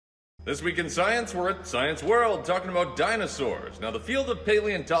This week in science, we're at Science World talking about dinosaurs. Now, the field of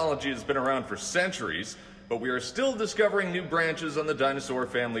paleontology has been around for centuries, but we are still discovering new branches on the dinosaur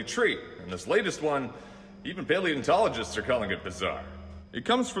family tree. And this latest one, even paleontologists are calling it bizarre. It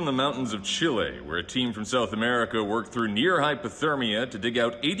comes from the mountains of Chile, where a team from South America worked through near hypothermia to dig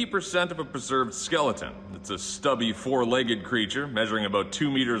out 80% of a preserved skeleton. It's a stubby four-legged creature, measuring about 2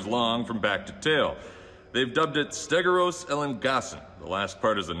 meters long from back to tail. They've dubbed it Stegoros elengassen. The last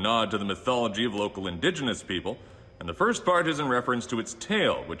part is a nod to the mythology of local indigenous people, and the first part is in reference to its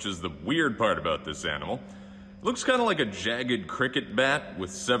tail, which is the weird part about this animal. It looks kind of like a jagged cricket bat with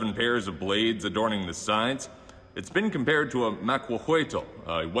 7 pairs of blades adorning the sides. It's been compared to a macuahuitl,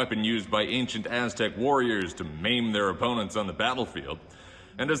 a weapon used by ancient Aztec warriors to maim their opponents on the battlefield.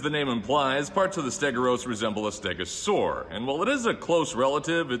 And as the name implies, parts of the Stegoros resemble a stegosaur, and while it is a close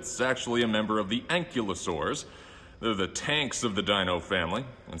relative, it's actually a member of the ankylosaurs. They're the tanks of the dino family,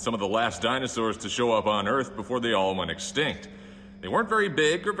 and some of the last dinosaurs to show up on Earth before they all went extinct. They weren't very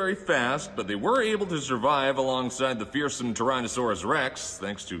big or very fast, but they were able to survive alongside the fearsome Tyrannosaurus rex,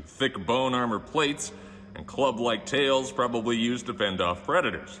 thanks to thick bone armor plates and club-like tails probably used to fend off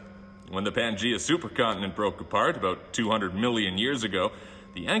predators. When the Pangea supercontinent broke apart about 200 million years ago,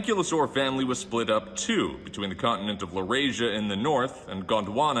 the ankylosaur family was split up too, between the continent of Laurasia in the north and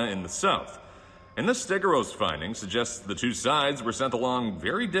Gondwana in the south. And this Stegoros finding suggests the two sides were sent along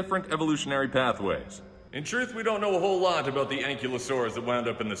very different evolutionary pathways. In truth, we don't know a whole lot about the ankylosaurs that wound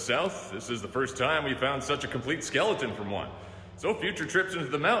up in the south. This is the first time we found such a complete skeleton from one. So future trips into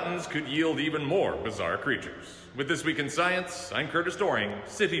the mountains could yield even more bizarre creatures. With This Week in Science, I'm Kurtis Doering,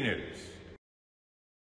 City News.